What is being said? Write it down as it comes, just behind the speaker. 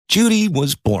Judy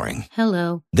was boring.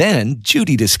 Hello. Then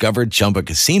Judy discovered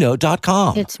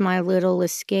ChumbaCasino.com. It's my little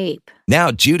escape. Now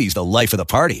Judy's the life of the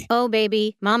party. Oh,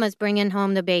 baby, mama's bringing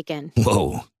home the bacon.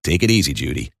 Whoa, take it easy,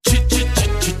 Judy.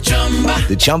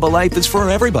 The Chumba life is for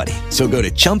everybody. So go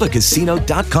to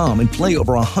ChumbaCasino.com and play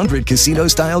over 100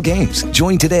 casino-style games.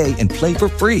 Join today and play for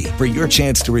free for your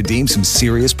chance to redeem some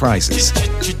serious prizes.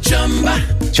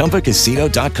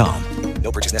 ChumbaCasino.com.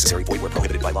 No purchase necessary. Void where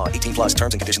prohibited by law. 18 plus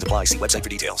terms and conditions apply. See website for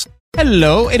details.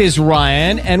 Hello, it is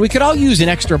Ryan, and we could all use an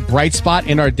extra bright spot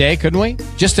in our day, couldn't we?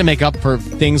 Just to make up for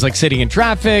things like sitting in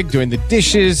traffic, doing the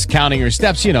dishes, counting your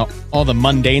steps, you know, all the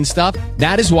mundane stuff.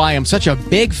 That is why I'm such a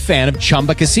big fan of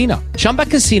Chumba Casino. Chumba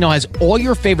Casino has all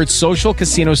your favorite social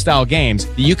casino-style games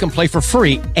that you can play for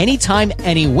free anytime,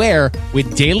 anywhere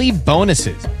with daily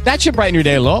bonuses. That should brighten your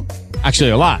day a little. Actually,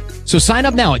 a lot. So sign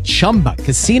up now at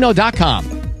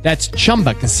ChumbaCasino.com. That's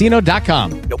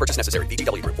ChumbaCasino.com. No purchase necessary.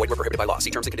 VGW Group. Void where prohibited by law. See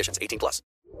terms and conditions. 18 plus.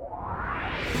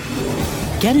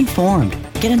 Get informed,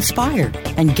 get inspired,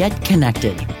 and get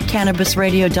connected.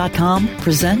 CannabisRadio.com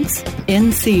presents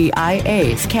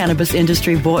NCIA's Cannabis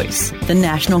Industry Voice. The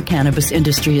National Cannabis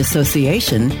Industry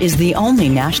Association is the only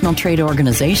national trade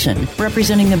organization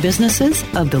representing the businesses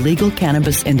of the legal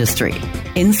cannabis industry.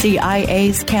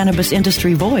 NCIA's Cannabis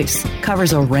Industry Voice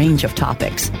covers a range of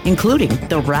topics, including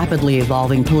the rapidly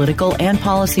evolving political and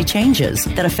policy changes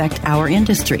that affect our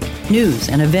industry, news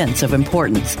and events of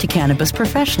importance to cannabis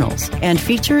professionals, and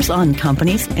features on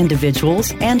companies,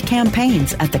 individuals, and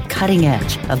campaigns at the cutting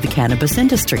edge of the cannabis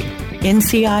industry.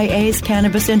 NCIA's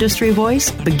Cannabis Industry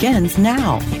Voice begins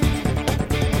now.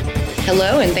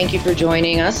 Hello, and thank you for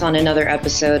joining us on another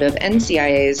episode of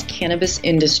NCIA's Cannabis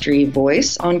Industry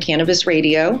Voice on Cannabis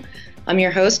Radio. I'm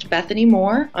your host, Bethany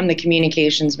Moore. I'm the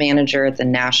Communications Manager at the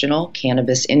National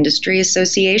Cannabis Industry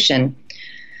Association.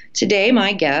 Today,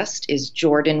 my guest is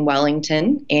Jordan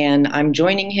Wellington, and I'm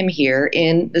joining him here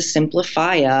in the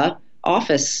Simplifya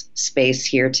office space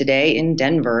here today in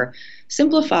Denver.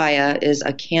 Simplifya is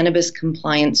a cannabis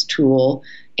compliance tool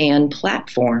and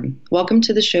platform. Welcome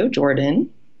to the show, Jordan.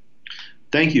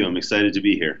 Thank you. I'm excited to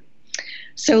be here.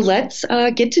 So let's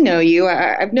get to know you.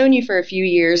 I've known you for a few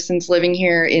years since living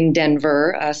here in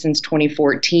Denver, since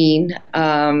 2014.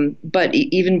 But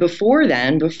even before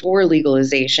then, before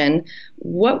legalization,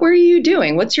 what were you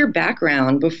doing? What's your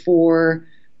background before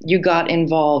you got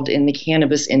involved in the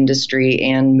cannabis industry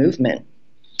and movement?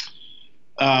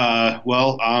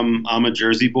 Well, I'm a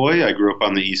Jersey boy. I grew up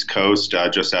on the East Coast,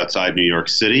 just outside New York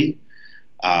City.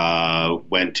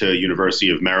 Went to University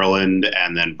of Maryland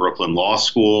and then Brooklyn Law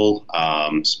School.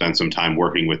 Spent some time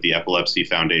working with the Epilepsy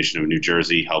Foundation of New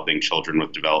Jersey, helping children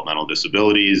with developmental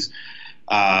disabilities.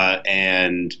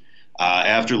 And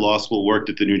after law school, worked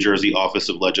at the New Jersey Office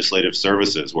of Legislative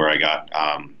Services, where I got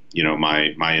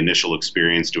my initial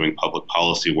experience doing public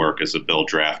policy work as a bill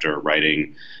drafter,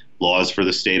 writing laws for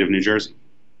the state of New Jersey.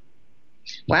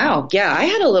 Wow. Yeah, I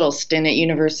had a little stint at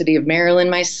University of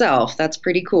Maryland myself. That's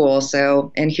pretty cool.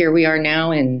 So, and here we are now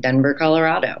in Denver,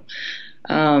 Colorado.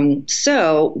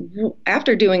 So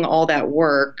after doing all that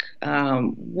work,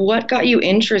 what got you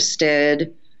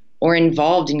interested or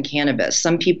involved in cannabis?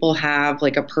 Some people have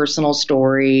like a personal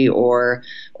story or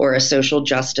a social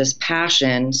justice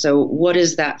passion. So what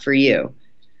is that for you?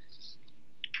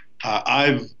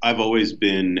 I've always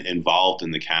been involved in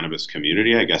the cannabis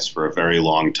community, I guess, for a very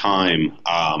long time.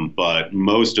 But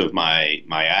most of my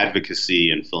advocacy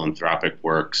and philanthropic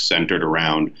work centered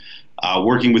around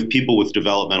working with people with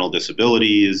developmental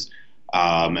disabilities,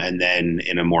 and then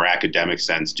in a more academic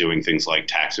sense, doing things like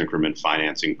tax increment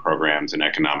financing programs and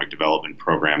economic development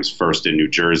programs, first in New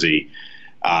Jersey.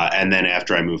 And then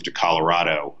after I moved to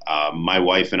Colorado, my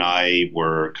wife and I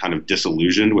were kind of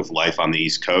disillusioned with life on the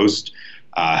East Coast.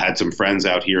 Had some friends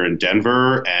out here in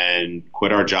Denver and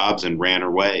quit our jobs and ran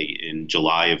away in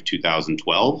July of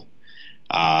 2012.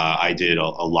 I did a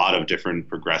lot of different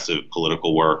progressive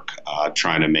political work,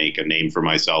 trying to make a name for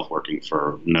myself, working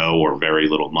for no or very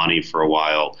little money for a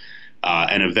while,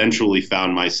 and eventually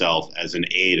found myself as an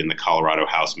aide in the Colorado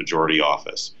House Majority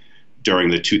Office during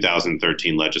the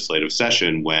 2013 legislative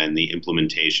session when the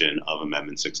implementation of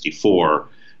Amendment 64,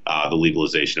 the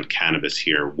legalization of cannabis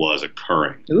here, was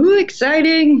occurring. Ooh,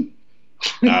 exciting.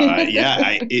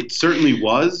 It certainly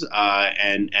was.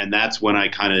 And that's when I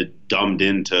kind of dumbed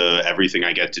into everything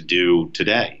I get to do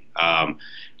today. I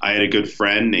had a good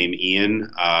friend named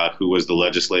Ian, who was the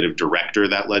legislative director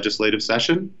of that legislative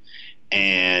session.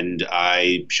 And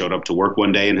I showed up to work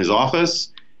one day in his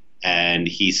office, And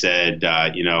he said,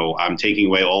 I'm taking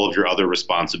away all of your other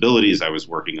responsibilities. I was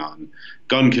working on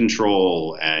gun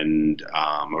control and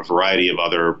a variety of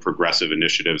other progressive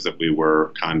initiatives that we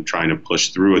were kind of trying to push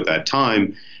through at that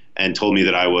time, and told me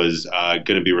that I was going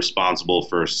to be responsible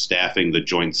for staffing the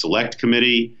Joint Select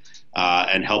Committee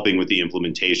and helping with the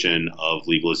implementation of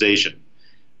legalization.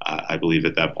 I believe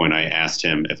at that point I asked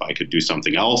him if I could do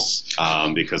something else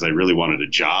because I really wanted a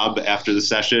job after the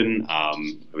session. I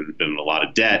would have been in a lot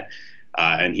of debt.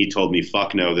 And he told me,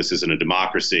 fuck no, this isn't a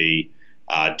democracy.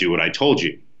 Do what I told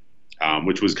you,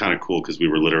 which was kind of cool because we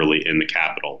were literally in the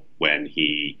Capitol when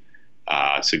he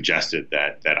suggested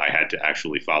that I had to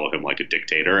actually follow him like a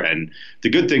dictator. And the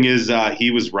good thing is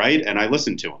he was right, and I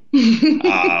listened to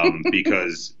him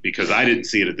because I didn't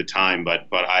see it at the time, but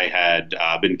I had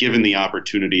been given the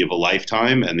opportunity of a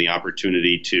lifetime and the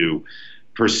opportunity to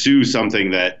pursue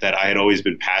something that I had always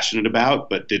been passionate about,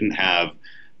 but didn't have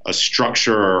a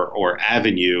structure or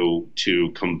avenue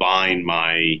to combine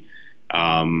my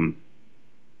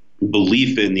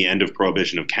belief in the end of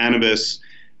prohibition of cannabis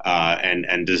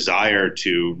and desire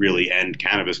to really end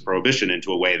cannabis prohibition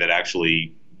into a way that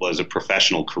actually was a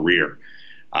professional career.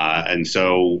 And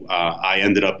so I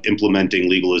ended up implementing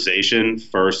legalization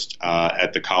first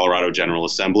at the Colorado General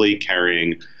Assembly,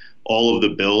 carrying all of the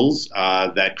bills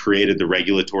that created the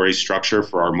regulatory structure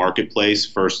for our marketplace,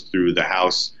 first through the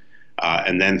House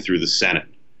and then through the Senate.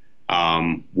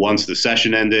 Once the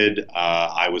session ended,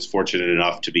 I was fortunate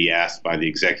enough to be asked by the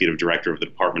executive director of the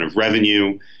Department of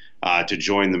Revenue to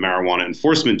join the Marijuana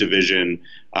Enforcement Division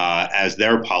as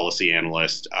their policy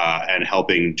analyst and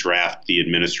helping draft the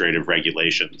administrative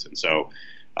regulations. And so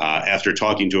after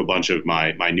talking to a bunch of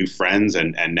my new friends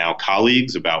and now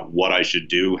colleagues about what I should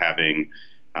do, having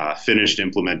finished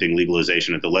implementing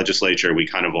legalization at the legislature, we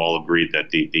kind of all agreed that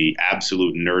the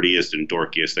absolute nerdiest and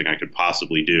dorkiest thing I could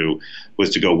possibly do was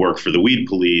to go work for the weed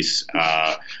police,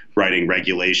 writing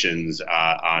regulations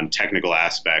on technical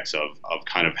aspects of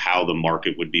kind of how the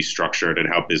market would be structured and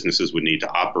how businesses would need to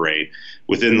operate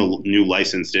within the new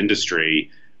licensed industry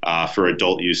for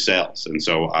adult use sales. And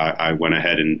so I went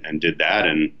ahead and did that,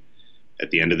 and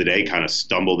at the end of the day kind of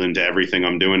stumbled into everything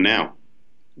I'm doing now.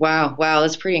 Wow,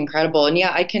 that's pretty incredible. And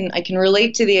yeah, I can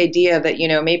relate to the idea that,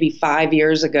 maybe 5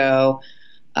 years ago,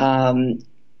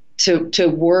 to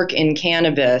work in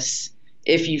cannabis,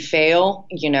 if you fail,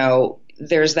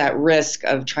 there's that risk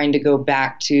of trying to go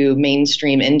back to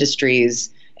mainstream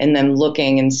industries and them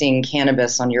looking and seeing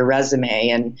cannabis on your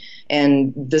resume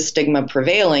and the stigma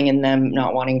prevailing and them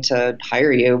not wanting to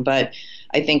hire you. But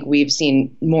I think we've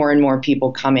seen more and more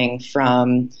people coming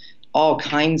from all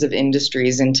kinds of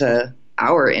industries into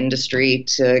our industry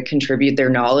to contribute their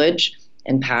knowledge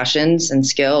and passions and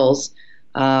skills.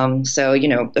 So,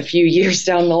 a few years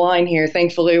down the line here,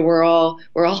 thankfully, we're all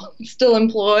still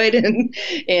employed and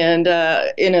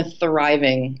in a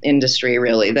thriving industry,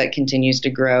 really, that continues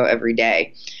to grow every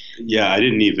day. Yeah, I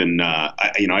didn't even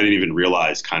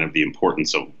realize kind of the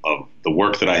importance of the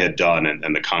work that I had done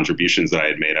and the contributions that I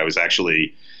had made. I was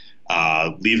actually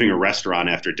leaving a restaurant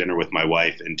after dinner with my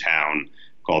wife in town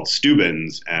called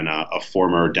Steuben's, and a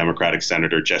former Democratic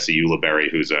Senator, Jesse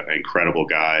Ulibarri, who's an incredible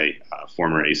guy,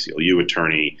 former ACLU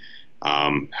attorney,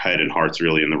 head and heart's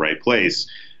really in the right place,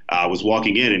 was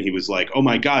walking in, and he was like, "Oh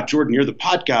my God, Jordan, you're the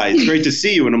pot guy. It's great to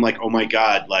see you." And I'm like, "Oh my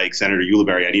God, like Senator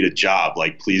Ulibarri, I need a job.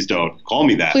 Like, please don't call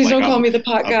me that. Please like, don't call me the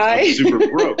pot guy. I'm super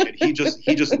broke." And he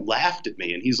just laughed at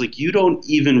me, and he's like, "You don't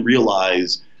even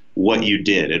realize what you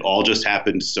did. It all just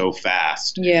happened so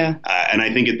fast." Yeah. And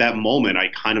I think at that moment, I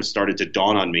kind of started to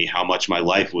dawn on me how much my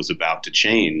life was about to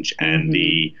change, and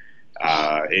the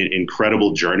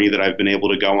incredible journey that I've been able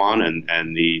to go on,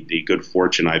 and the good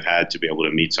fortune I've had to be able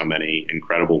to meet so many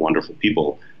incredible, wonderful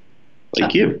people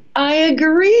like you. I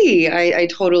agree. I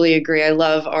totally agree. I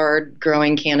love our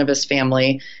growing cannabis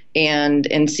family and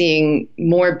seeing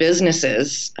more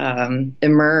businesses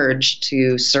emerge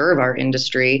to serve our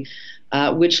industry.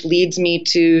 Which leads me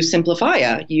to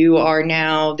Simplifya. You are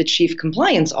now the Chief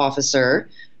Compliance Officer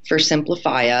for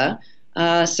Simplifya.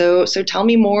 So tell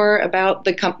me more about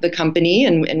the company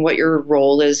and what your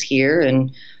role is here and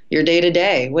your day to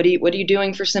day. What are you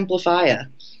doing for Simplifya?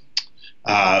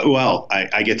 Well,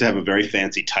 I get to have a very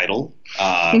fancy title,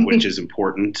 which is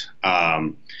important.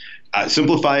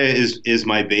 Simplifya is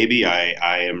my baby.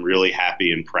 I am really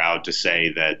happy and proud to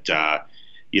say that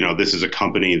this is a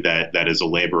company that is a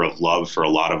labor of love for a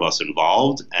lot of us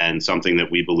involved, and something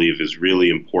that we believe is really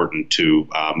important to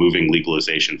moving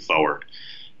legalization forward.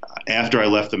 After I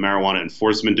left the Marijuana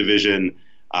Enforcement Division,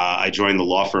 I joined the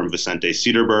law firm Vicente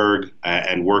Sederberg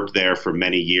and worked there for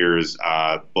many years,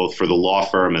 both for the law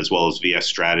firm as well as VS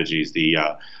Strategies, the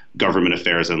government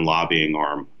affairs and lobbying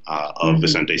arm of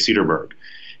Vicente Sederberg.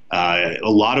 A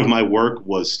lot of my work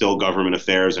was still government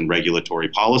affairs and regulatory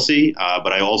policy,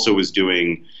 but I also was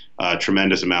doing a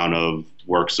tremendous amount of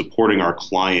work supporting our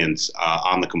clients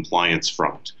on the compliance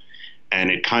front. And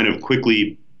it kind of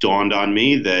quickly dawned on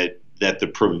me that the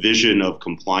provision of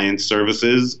compliance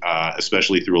services,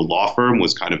 especially through a law firm,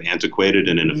 was kind of antiquated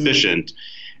and inefficient.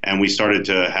 And we started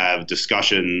to have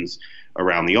discussions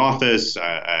around the office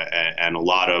and a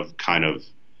lot of kind of,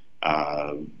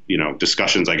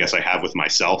 discussions, I guess, I have with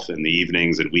myself in the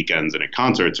evenings and weekends and at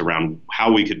concerts around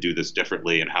how we could do this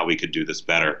differently and how we could do this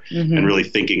better, and really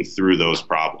thinking through those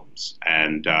problems.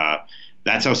 And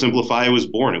that's how Simplifya was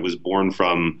born. It was born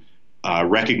from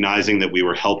recognizing that we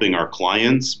were helping our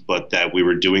clients, but that we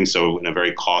were doing so in a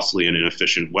very costly and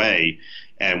inefficient way.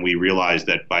 And we realized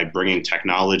that by bringing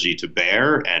technology to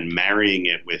bear and marrying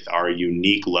it with our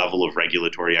unique level of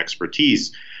regulatory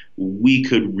expertise, we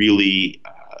could really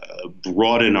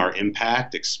broaden our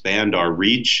impact, expand our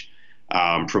reach,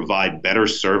 provide better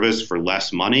service for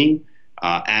less money,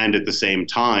 and at the same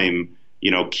time,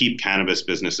 keep cannabis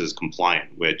businesses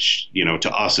compliant, which,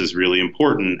 to us is really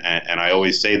important. And I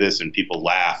always say this and people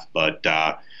laugh, but,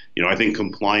 I think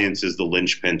compliance is the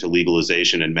linchpin to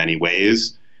legalization in many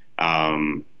ways.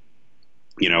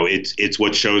 It's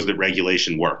what shows that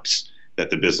regulation works, that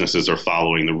the businesses are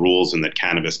following the rules and that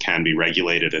cannabis can be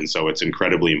regulated. And so it's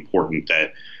incredibly important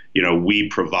that, we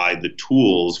provide the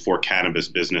tools for cannabis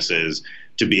businesses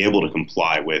to be able to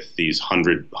comply with these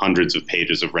hundreds of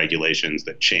pages of regulations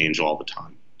that change all the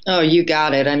time. Oh, you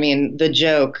got it. I mean, the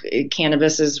joke,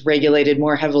 cannabis is regulated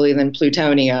more heavily than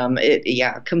plutonium.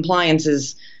 Compliance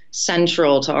is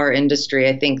central to our industry.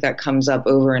 I think that comes up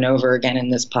over and over again in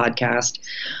this podcast.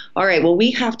 All right, well,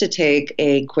 we have to take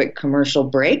a quick commercial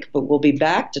break, but we'll be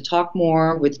back to talk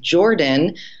more with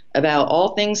Jordan about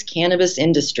all things cannabis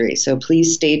industry. So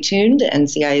please stay tuned to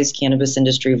NCIA's Cannabis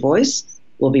Industry Voice.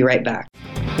 We'll be right back.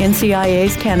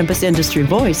 NCIA's Cannabis Industry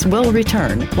Voice will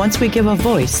return once we give a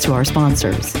voice to our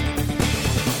sponsors.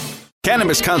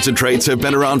 Cannabis concentrates have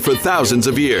been around for thousands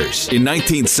of years. In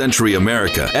 19th century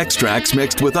America, extracts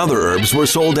mixed with other herbs were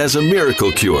sold as a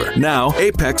miracle cure. Now,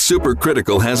 Apex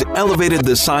Supercritical has elevated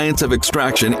the science of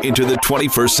extraction into the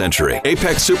 21st century.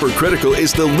 Apex Supercritical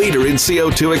is the leader in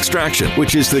CO2 extraction,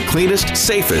 which is the cleanest,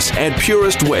 safest, and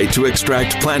purest way to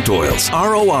extract plant oils.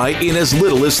 ROI in as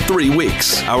little as 3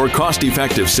 weeks. Our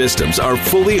cost-effective systems are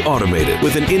fully automated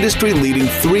with an industry-leading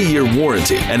 3-year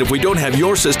warranty. And if we don't have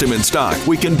your system in stock,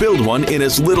 we can build one in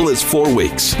as little as 4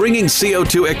 weeks, bringing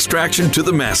CO2 extraction to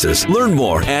the masses. Learn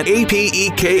more at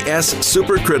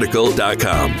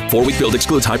apexsupercritical.com. 4-week build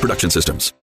excludes high production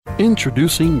systems.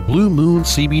 Introducing Blue Moon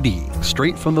CBD,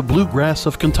 straight from the bluegrass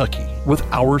of Kentucky. With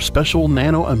our special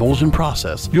nano-emulsion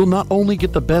process, you'll not only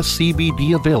get the best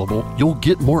CBD available, you'll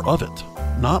get more of it.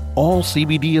 Not all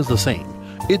CBD is the same.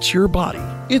 It's your body.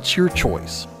 It's your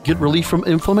choice. Get relief from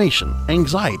inflammation,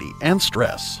 anxiety, and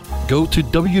stress. Go to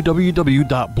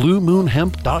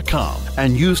www.bluemoonhemp.com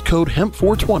and use code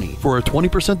HEMP420 for a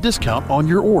 20% discount on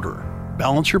your order.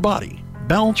 Balance your body.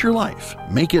 Balance your life.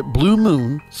 Make it Blue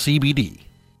Moon CBD.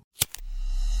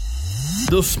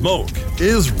 The smoke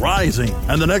is rising,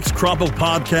 and the next crop of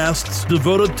podcasts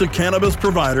devoted to cannabis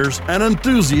providers and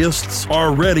enthusiasts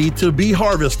are ready to be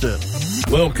harvested.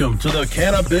 Welcome to the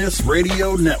Cannabis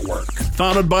Radio Network,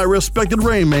 founded by respected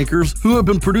rainmakers who have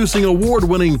been producing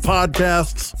award-winning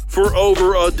podcasts for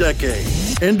over a decade.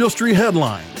 Industry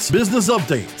headlines, business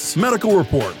updates, medical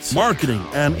reports, marketing,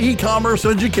 and e-commerce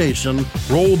education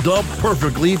rolled up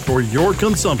perfectly for your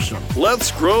consumption.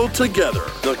 Let's grow together.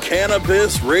 The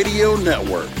Cannabis Radio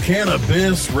Network,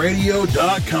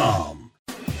 CannabisRadio.com.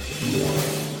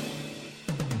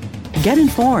 Get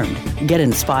informed, get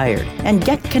inspired, and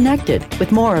get connected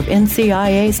with more of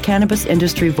NCIA's Cannabis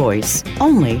Industry Voice,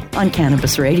 only on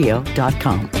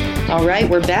CannabisRadio.com. All right,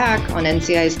 we're back on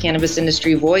NCIA's Cannabis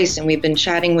Industry Voice, and we've been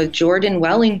chatting with Jordan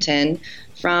Wellington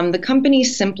from the company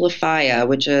Simplifya,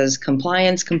 which is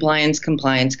compliance.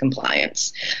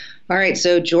 All right,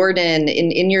 so Jordan,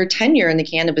 in your tenure in the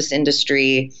cannabis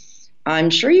industry,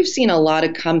 I'm sure you've seen a lot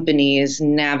of companies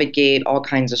navigate all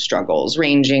kinds of struggles,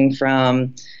 ranging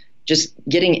from just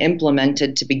getting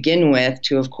implemented to begin with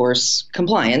to, of course,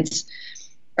 compliance.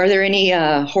 Are there any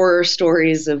horror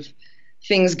stories of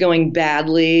things going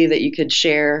badly that you could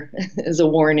share as a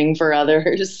warning for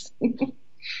others?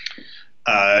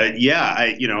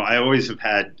 I always have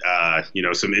had,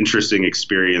 some interesting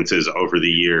experiences over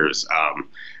the years.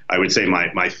 I would say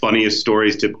my funniest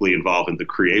stories typically involve in the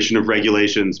creation of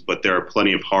regulations, but there are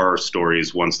plenty of horror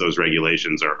stories once those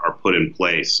regulations are put in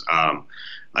place.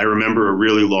 I remember a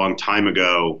really long time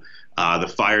ago, the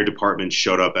fire department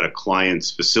showed up at a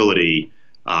client's facility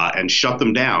and shut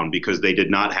them down because they did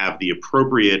not have the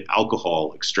appropriate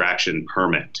alcohol extraction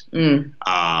permit.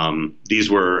 These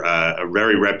were a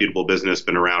very reputable business,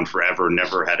 been around forever,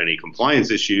 never had any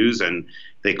compliance issues. And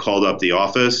they called up the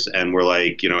office and were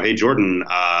like, hey, Jordan,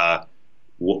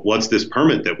 what's this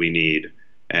permit that we need?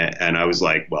 And I was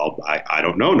like, well, I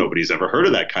don't know. Nobody's ever heard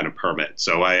of that kind of permit.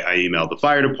 So I emailed the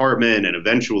fire department and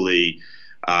eventually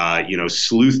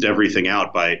sleuthed everything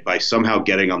out by somehow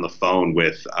getting on the phone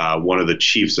with one of the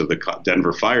chiefs of the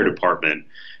Denver Fire Department.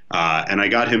 And I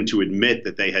got him to admit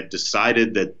that they had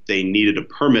decided that they needed a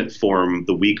permit form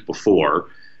the week before,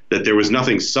 that there was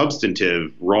nothing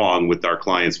substantive wrong with our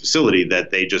client's facility,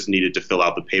 that they just needed to fill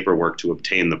out the paperwork to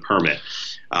obtain the permit.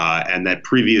 And that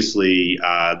previously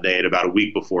they had about a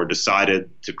week before decided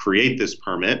to create this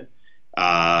permit.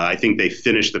 I think they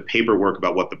finished the paperwork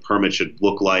about what the permit should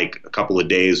look like a couple of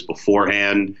days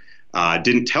beforehand,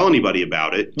 didn't tell anybody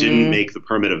about it, didn't make the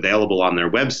permit available on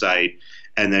their website,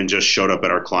 and then just showed up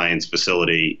at our client's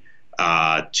facility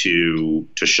to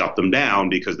shut them down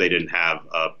because they didn't have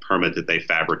a permit that they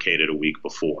fabricated a week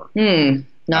before.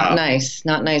 Not nice.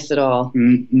 Not nice at all.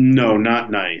 No, not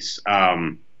nice.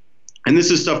 And this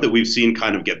is stuff that we've seen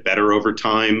kind of get better over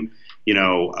time.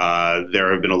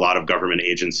 There have been a lot of government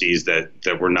agencies that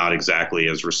were not exactly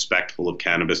as respectful of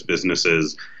cannabis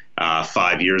businesses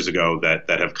 5 years ago that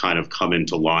have kind of come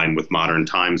into line with modern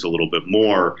times a little bit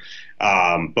more.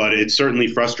 But it's certainly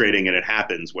frustrating, and it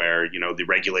happens where, the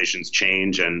regulations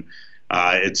change, and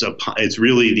it's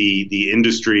really the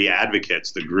industry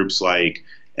advocates, the groups like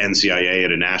NCIA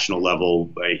at a national level,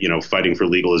 fighting for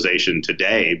legalization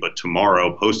today, but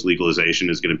tomorrow post-legalization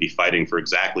is going to be fighting for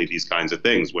exactly these kinds of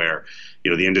things where,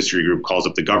 the industry group calls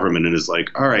up the government and is like,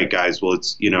 all right, guys, well,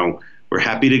 we're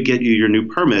happy to get you your new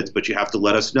permits, but you have to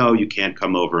let us know you can't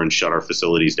come over and shut our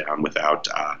facilities down without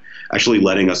actually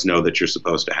letting us know that you're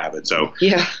supposed to have it. So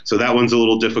that one's a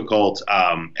little difficult.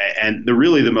 And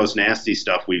the most nasty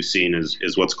stuff we've seen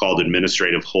is what's called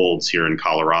administrative holds here in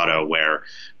Colorado, where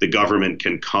the government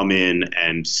can come in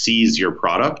and seize your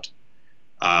product,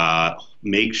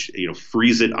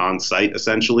 freeze it on site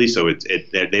essentially. So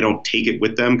they don't take it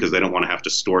with them because they don't want to have to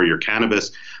store your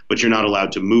cannabis, but you're not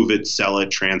allowed to move it, sell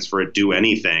it, transfer it, do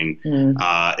anything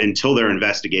until their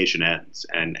investigation ends.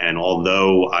 And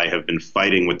although I have been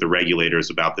fighting with the regulators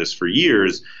about this for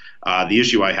years, the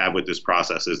issue I have with this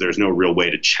process is there's no real way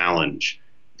to challenge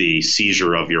the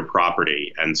seizure of your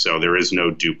property. And so there is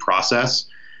no due process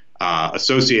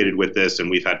associated with this. And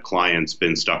we've had clients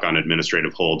been stuck on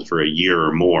administrative hold for a year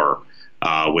or more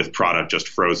with product just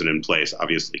frozen in place.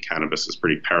 Obviously, cannabis is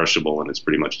pretty perishable and it's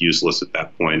pretty much useless at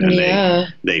that point.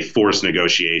 And they force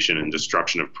negotiation and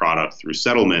destruction of product through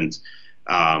settlement.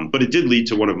 But it did lead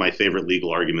to one of my favorite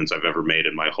legal arguments I've ever made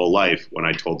in my whole life when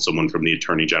I told someone from the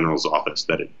Attorney General's office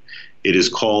that it is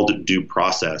called due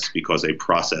process because a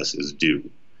process is due.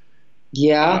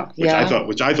 Which I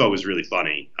thought was really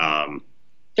funny.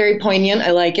 Very poignant.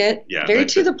 I like it. Yeah, very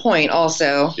to the point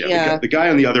also. The guy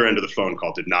on the other end of the phone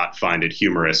call did not find it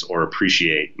humorous or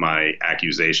appreciate my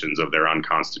accusations of their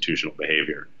unconstitutional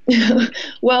behavior.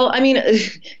 Well, I mean,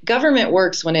 government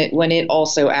works when it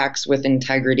also acts with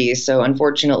integrity. So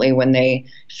unfortunately, when they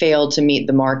fail to meet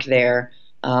the mark there,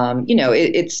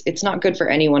 it's not good for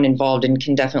anyone involved and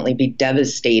can definitely be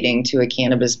devastating to a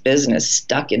cannabis business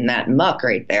stuck in that muck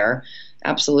right there.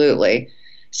 Absolutely.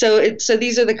 So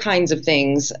these are the kinds of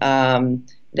things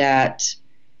that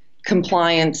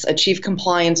a chief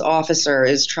compliance officer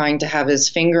is trying to have his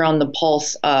finger on the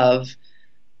pulse of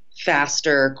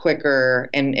faster, quicker,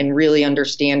 and really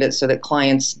understand it so that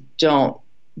clients don't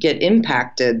get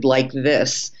impacted like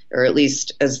this, or at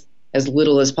least as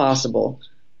little as possible.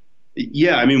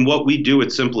 Yeah, I mean, what we do at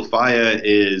Simplifya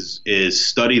is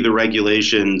study the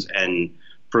regulations and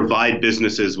provide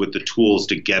businesses with the tools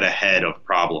to get ahead of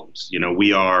problems.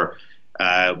 We are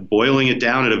boiling it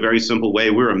down in a very simple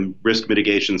way. We're a risk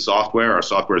mitigation software. Our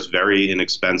software is very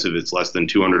inexpensive. It's less than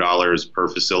 $200 per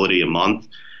facility a month,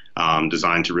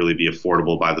 designed to really be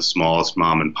affordable by the smallest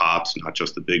mom and pops, not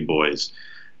just the big boys.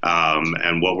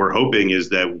 And what we're hoping is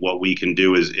that what we can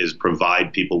do is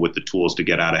provide people with the tools to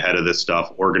get out ahead of this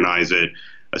stuff, organize it,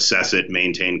 assess it,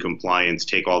 maintain compliance,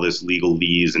 take all this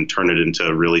legalese and turn it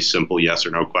into really simple yes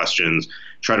or no questions,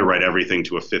 try to write everything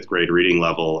to a 5th grade reading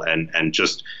level, and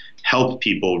just help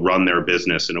people run their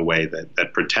business in a way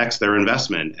that protects their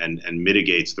investment and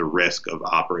mitigates the risk of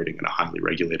operating in a highly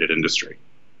regulated industry.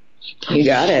 You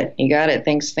got it.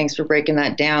 Thanks for breaking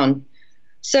that down.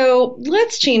 So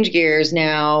let's change gears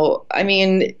now. I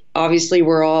mean, obviously,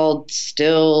 we're all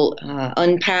still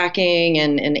unpacking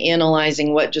and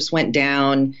analyzing what just went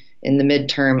down in the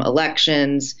midterm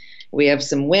elections. We have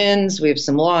some wins, we have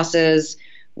some losses.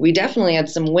 We definitely had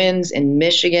some wins in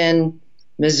Michigan,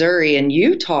 Missouri, and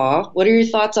Utah. What are your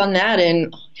thoughts on that?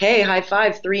 And hey, high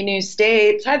five, 3 new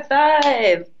states. High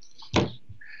five.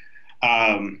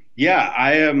 Yeah,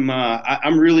 I am.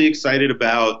 I'm really excited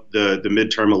about the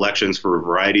midterm elections for a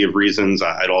variety of reasons.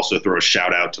 I'd also throw a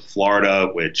shout out to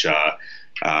Florida, which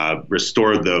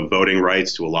restored the voting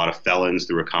rights to a lot of felons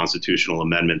through a constitutional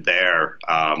amendment there,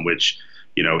 which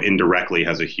indirectly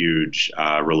has a huge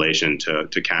relation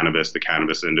to cannabis, the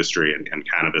cannabis industry, and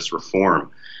cannabis reform.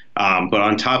 But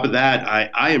on top of that,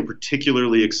 I am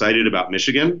particularly excited about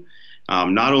Michigan.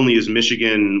 Not only is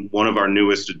Michigan one of our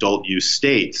newest adult use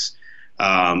states,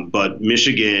 but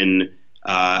Michigan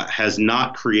has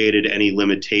not created any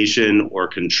limitation or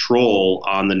control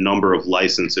on the number of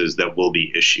licenses that will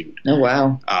be issued. Oh,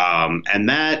 wow. And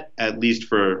that, at least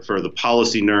for the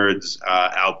policy nerds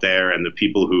out there and the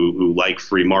people who like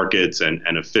free markets and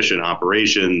efficient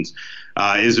operations,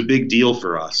 is a big deal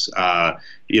for us. A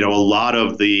lot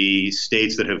of the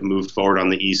states that have moved forward on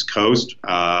the East Coast,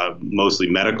 mostly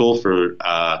medical through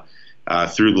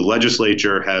the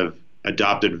legislature, have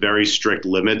adopted very strict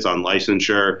limits on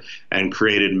licensure and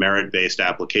created merit-based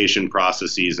application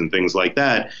processes and things like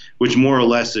that, which more or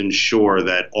less ensure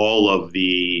that all of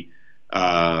the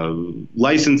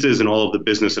licenses and all of the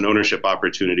business and ownership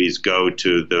opportunities go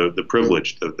to the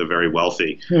privileged, the very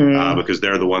wealthy, because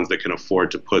they're the ones that can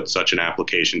afford to put such an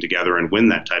application together and win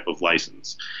that type of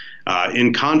license.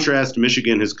 In contrast,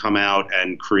 Michigan has come out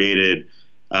and created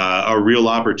a real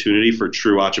opportunity for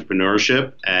true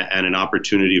entrepreneurship and an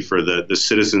opportunity for the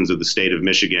citizens of the state of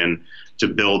Michigan to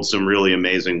build some really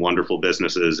amazing, wonderful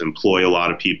businesses, employ a lot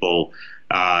of people,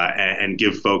 and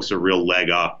give folks a real leg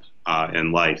up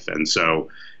in life. And so,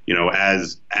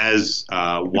 as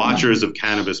watchers of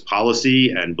cannabis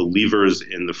policy and believers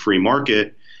in the free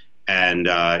market, and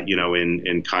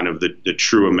in kind of the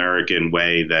true American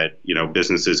way that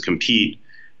businesses compete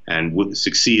and would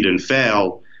succeed and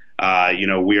fail.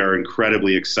 We are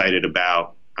incredibly excited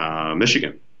about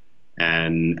Michigan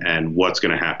and what's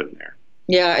going to happen there.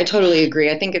 Yeah, I totally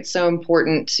agree. I think it's so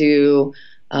important to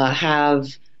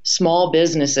have small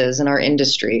businesses in our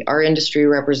industry. Our industry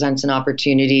represents an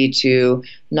opportunity to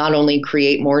not only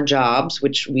create more jobs,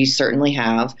 which we certainly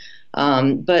have,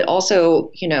 but also,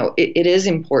 it is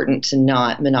important to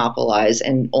not monopolize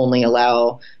and only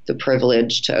allow the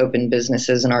privilege to open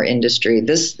businesses in our industry.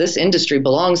 This industry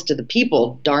belongs to the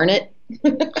people, darn it.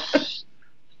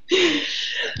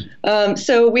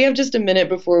 So we have just a minute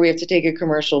before we have to take a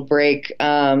commercial break,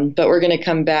 but we're going to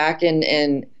come back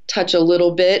and touch a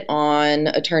little bit on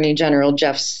Attorney General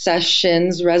Jeff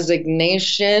Sessions'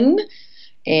 resignation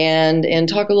and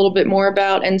talk a little bit more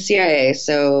about NCIA.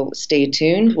 So stay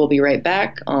tuned. We'll be right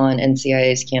back on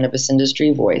NCIA's Cannabis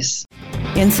Industry Voice.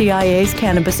 NCIA's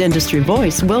Cannabis Industry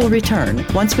Voice will return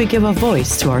once we give a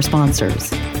voice to our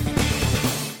sponsors.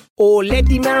 Oh, let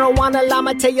the marijuana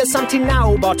llama tell you something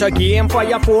now about a game for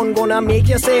your phone gonna make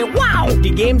you say, wow!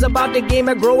 The game's about the game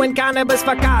of growing cannabis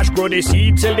for cash. Grow the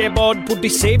seed, sell the bud, put the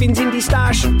savings in the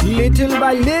stash. Little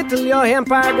by little, your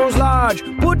empire grows large.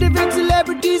 Put the big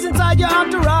celebrities inside your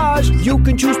entourage. You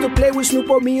can choose to play with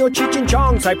Snoop or me or Cheech and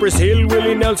Chong, Cypress Hill,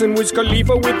 Willie Nelson, Wiz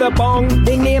Khalifa with a bong.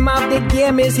 The name of the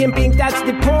game is Hemp Inc., that's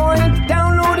the point.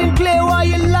 Download and play while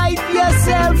you light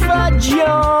yourself a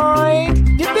joint.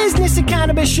 The business of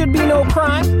cannabis should be no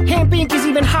crime. Hemp Inc. is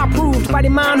even hot-proofed by the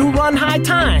man who run High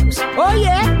Times. Oh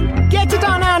yeah? Get it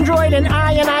on Android and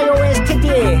iOS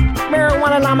today.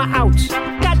 Marijuana llama out.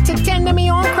 Got to tend to me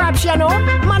own crops,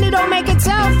 Money don't make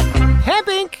itself. Hemp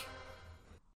Inc.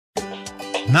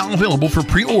 Now available for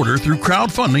pre-order through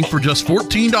crowdfunding for just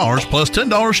 $14 plus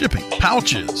 $10 shipping.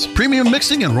 Pouches, premium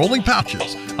mixing and rolling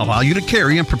pouches, allow you to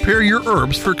carry and prepare your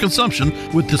herbs for consumption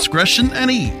with discretion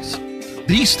and ease.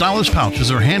 These stylish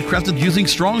pouches are handcrafted using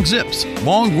strong zips,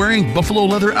 long-wearing buffalo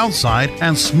leather outside,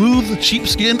 and smooth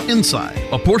sheepskin inside.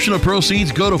 A portion of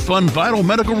proceeds go to fund vital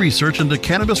medical research into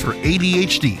cannabis for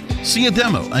ADHD. See a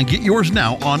demo and get yours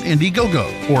now on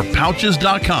Indiegogo or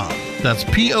pouches.com. That's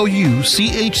POUCHZ.com.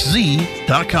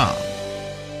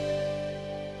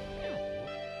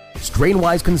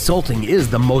 Strainwise Consulting is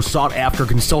the most sought-after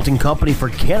consulting company for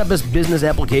cannabis business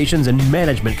applications and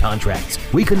management contracts.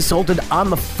 We consulted on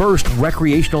the first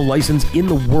recreational license in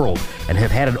the world and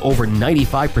have had an over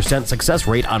 95% success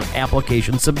rate on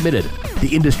applications submitted.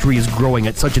 The industry is growing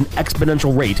at such an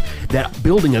exponential rate that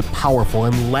building a powerful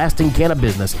and lasting cannabis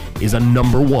business is a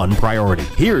number one priority.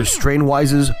 Here's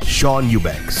Strainwise's Sean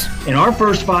Eubanks. In our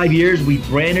first 5 years, we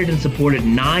branded and supported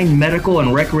 9 medical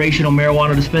and recreational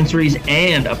marijuana dispensaries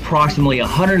and approximately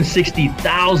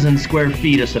 160,000 square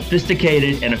feet of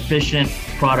sophisticated and efficient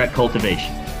product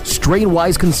cultivation.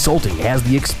 Strainwise Consulting has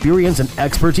the experience and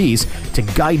expertise to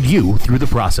guide you through the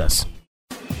process.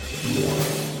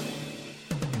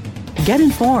 Get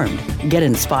informed, get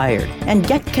inspired, and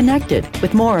get connected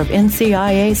with more of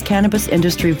NCIA's Cannabis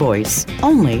Industry Voice,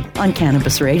 only on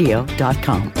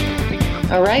CannabisRadio.com.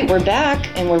 All right, we're back,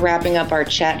 and we're wrapping up our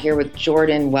chat here with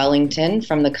Jordan Wellington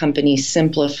from the company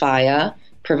Simplifya,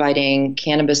 providing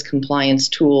cannabis compliance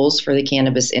tools for the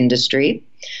cannabis industry.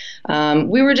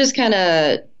 We were just kind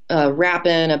of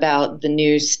rapping about the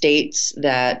new states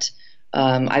that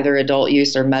either adult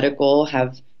use or medical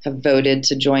have voted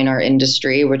to join our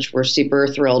industry, which we're super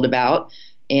thrilled about.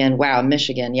 And wow,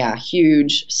 Michigan, yeah,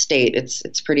 huge state.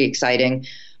 It's pretty exciting.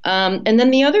 And then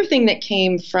the other thing that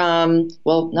came from,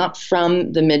 well, not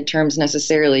from the midterms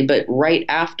necessarily, but right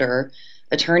after,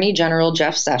 Attorney General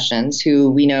Jeff Sessions,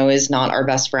 who we know is not our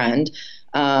best friend,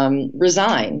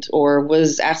 resigned or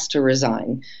was asked to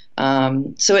resign.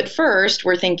 So at first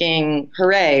we're thinking,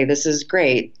 hooray, this is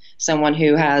great. Someone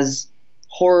who has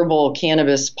horrible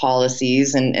cannabis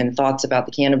policies and thoughts about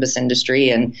the cannabis industry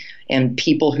and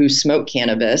people who smoke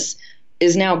cannabis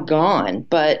is now gone.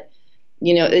 But,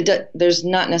 you know, there's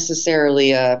not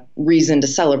necessarily a reason to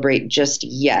celebrate just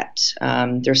yet.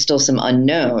 There's still some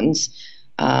unknowns.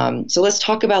 So let's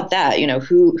talk about that. You know,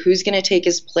 who's going to take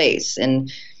his place?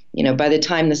 And, you know, by the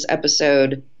time this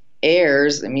episode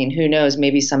airs, I mean, who knows,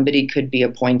 maybe somebody could be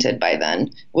appointed by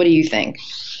then. What do you think?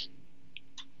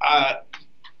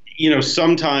 You know,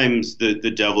 sometimes the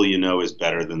devil you know is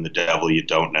better than the devil you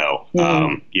don't know.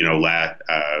 Mm-hmm.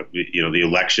 The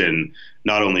election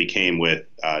not only came with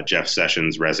Jeff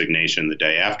Sessions' resignation the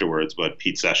day afterwards, but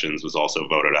Pete Sessions was also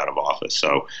voted out of office.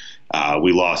 So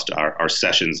we lost our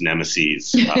Sessions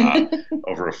nemesis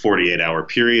over a 48-hour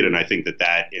period. And I think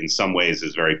that in some ways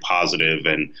is very positive.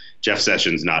 And Jeff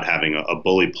Sessions not having a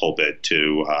bully pulpit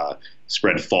to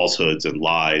spread falsehoods and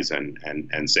lies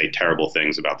and say terrible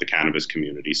things about the cannabis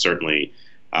community certainly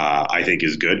I think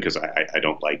is good, because I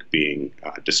don't like being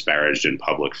disparaged in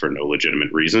public for no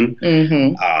legitimate reason.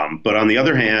 Mm-hmm. But on the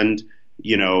other hand,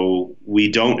 you know, we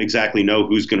don't exactly know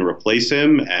who's going to replace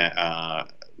him.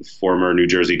 Former New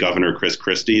Jersey Governor Chris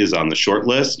Christie is on the short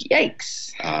list.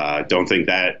 Yikes. I don't think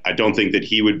that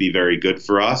he would be very good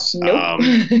for us. Nope.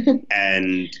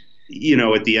 And you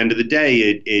know, at the end of the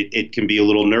day, it can be a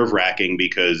little nerve-wracking,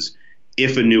 because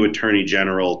if a new attorney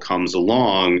general comes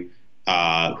along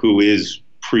who is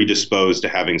predisposed to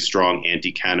having strong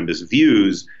anti-cannabis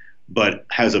views, but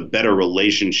has a better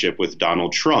relationship with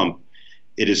Donald Trump,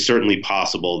 it is certainly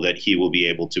possible that he will be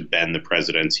able to bend the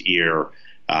president's ear,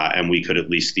 and we could at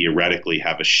least theoretically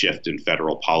have a shift in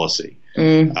federal policy.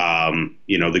 Mm.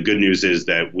 You know, the good news is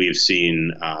that we've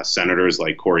seen senators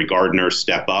like Cory Gardner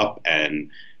step up and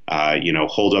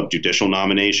hold up judicial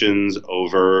nominations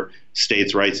over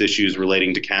states' rights issues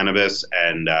relating to cannabis.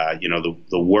 And,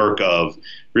 the work of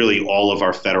really all of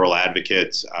our federal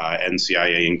advocates,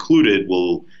 NCIA included,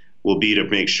 will be to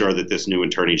make sure that this new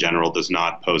attorney general does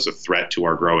not pose a threat to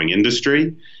our growing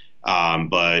industry.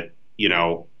 But, you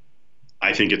know,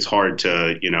 I think it's hard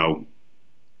to,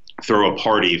 throw a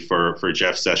party for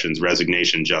Jeff Sessions'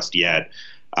 resignation just yet.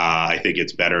 I think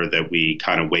it's better that we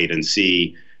kind of wait and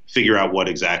see, figure out what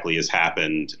exactly has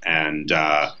happened, and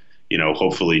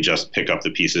hopefully just pick up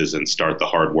the pieces and start the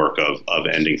hard work of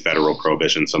ending federal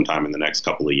prohibition sometime in the next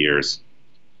couple of years.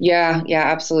 Yeah,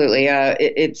 absolutely.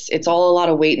 It's all a lot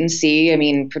of wait and see. I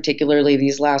mean, particularly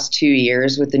these last 2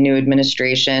 years with the new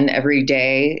administration, every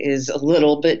day is a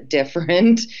little bit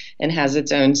different and has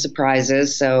its own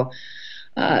surprises. So,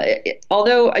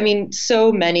 although, I mean,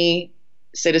 so many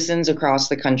citizens across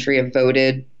the country have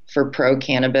voted for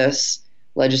pro-cannabis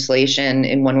legislation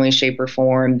in one way, shape, or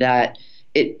form, that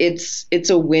it's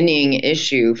a winning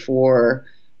issue for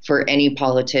any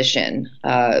politician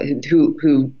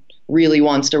who really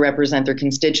wants to represent their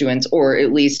constituents or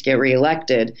at least get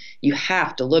reelected. You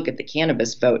have to look at the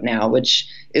cannabis vote now, which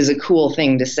is a cool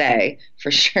thing to say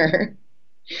for sure.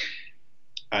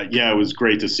 It was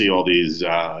great to see all these,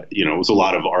 it was a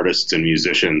lot of artists and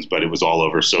musicians, but it was all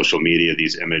over social media,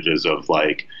 these images of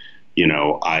like,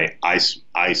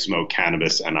 I smoke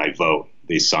cannabis and I vote.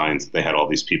 These signs that they had all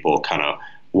these people kind of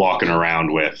walking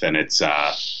around with, and it's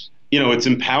it's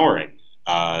empowering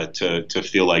to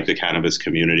feel like the cannabis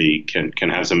community can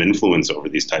have some influence over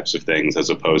these types of things, as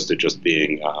opposed to just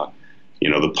being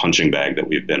the punching bag that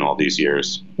we've been all these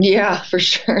years. Yeah, for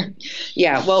sure.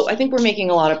 Yeah, well, I think we're making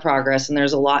a lot of progress, and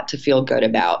there's a lot to feel good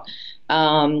about.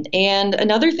 And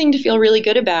another thing to feel really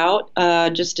good about,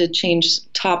 just to change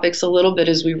topics a little bit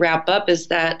as we wrap up, is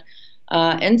that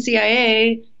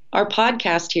NCIA, our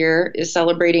podcast here, is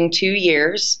celebrating 2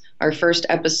 years. Our first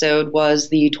episode was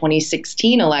the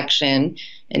 2016 election,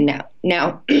 and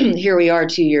now here we are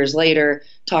 2 years later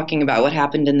talking about what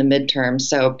happened in the midterm.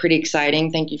 So pretty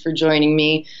exciting. Thank you for joining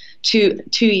me 2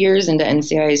 years into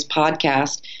NCIA's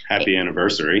podcast. Happy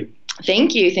anniversary.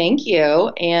 Thank you.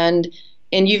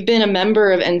 And you've been a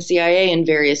member of NCIA in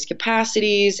various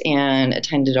capacities and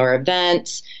attended our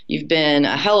events. You've been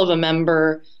a hell of a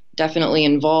member, definitely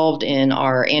involved in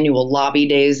our annual lobby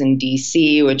days in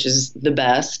DC, which is the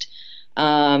best.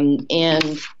 And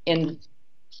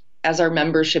as our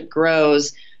membership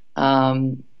grows,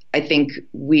 I think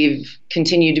we've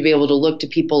continued to be able to look to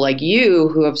people like you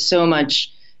who have so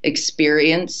much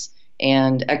experience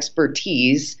and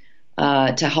expertise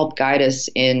to help guide us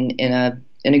in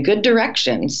a good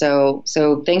direction. So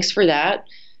thanks for that.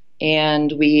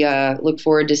 And we look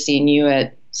forward to seeing you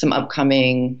at some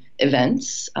upcoming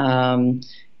events.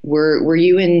 Were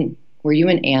you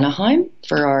in Anaheim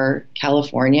for our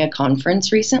California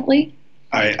conference recently?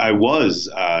 I was.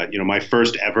 My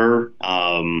first ever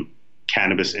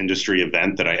cannabis industry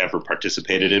event that I ever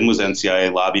participated in was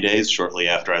NCIA Lobby Days shortly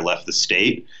after I left the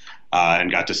state,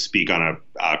 and got to speak on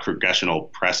a congressional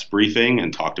press briefing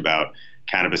and talked about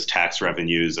cannabis tax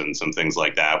revenues and some things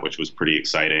like that, which was pretty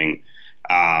exciting.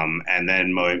 And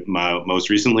then most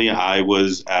recently, I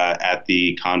was at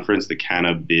the conference, the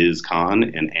Cannabis Con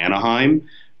in Anaheim.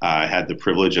 I had the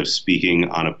privilege of speaking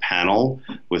on a panel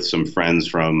with some friends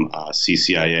from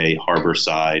CCIA,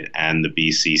 Harborside, and the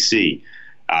BCC.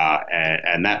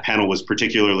 And that panel was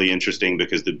particularly interesting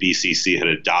because the BCC had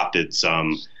adopted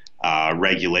some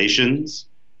regulations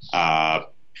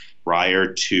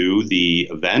prior to the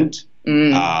event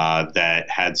that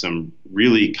had some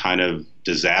really kind of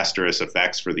disastrous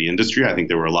effects for the industry. I think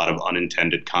there were a lot of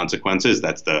unintended consequences.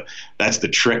 That's the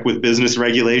trick with business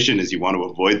regulation, is you want to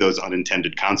avoid those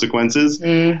unintended consequences.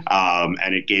 And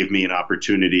it gave me an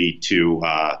opportunity to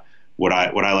what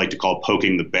I like to call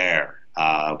poking the bear,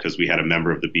 because we had a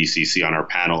member of the BCC on our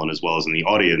panel and as well as in the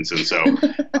audience. And so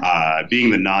being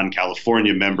the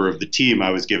non-California member of the team, I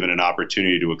was given an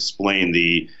opportunity to explain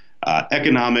the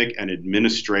economic and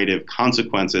administrative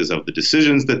consequences of the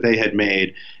decisions that they had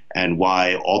made, and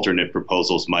why alternate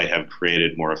proposals might have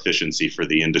created more efficiency for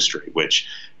the industry, which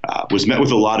was met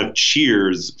with a lot of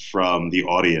cheers from the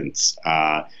audience,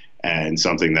 and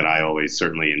something that I always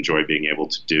certainly enjoy being able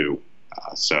to do.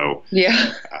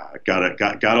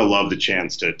 Gotta love the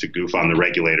chance to goof on the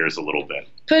regulators a little bit.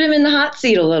 Put him in the hot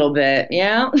seat a little bit,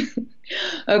 yeah?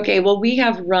 Okay, well, we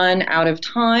have run out of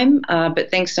time,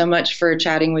 but thanks so much for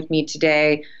chatting with me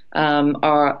today.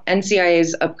 Our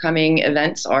NCIA's upcoming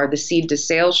events are the Seed to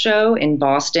Sale Show in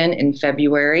Boston in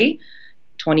February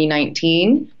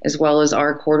 2019, as well as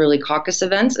our quarterly caucus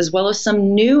events, as well as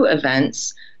some new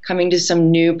events coming to some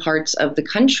new parts of the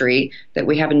country that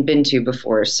we haven't been to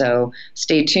before. So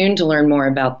stay tuned to learn more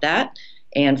about that.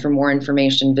 And for more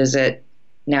information, visit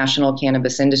National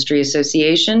Cannabis Industry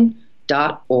Association.org.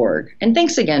 And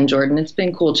thanks again, Jordan. It's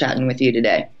been cool chatting with you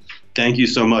today. Thank you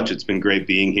so much. It's been great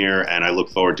being here, and I look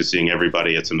forward to seeing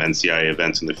everybody at some NCIA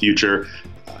events in the future.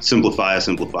 Simplifya,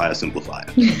 Simplifya,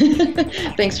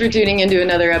 Simplifya. Thanks for tuning into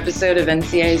another episode of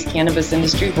NCIA's Cannabis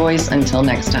Industry Voice. Until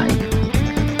next time.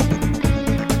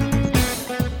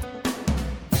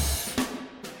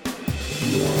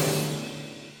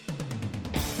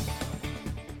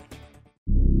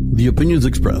 The opinions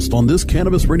expressed on this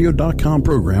CannabisRadio.com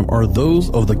program are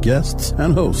those of the guests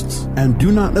and hosts and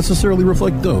do not necessarily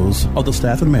reflect those of the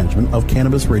staff and management of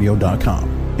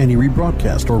CannabisRadio.com. Any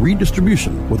rebroadcast or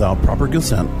redistribution without proper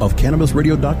consent of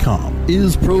CannabisRadio.com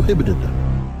is prohibited.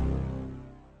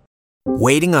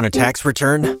 Waiting on a tax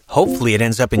return? Hopefully it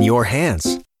ends up in your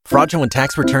hands. Fraudulent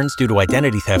tax returns due to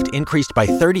identity theft increased by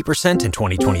 30% in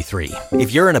 2023.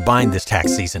 If you're in a bind this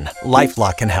tax season,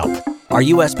 LifeLock can help. Our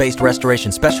U.S.-based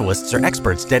restoration specialists are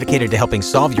experts dedicated to helping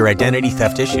solve your identity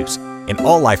theft issues. And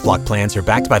all LifeLock plans are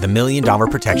backed by the $1 Million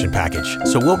Protection Package.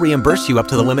 So we'll reimburse you up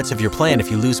to the limits of your plan if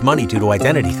you lose money due to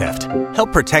identity theft.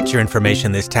 Help protect your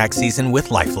information this tax season with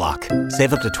LifeLock.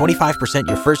 Save up to 25%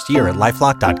 your first year at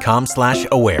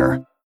LifeLock.com/aware.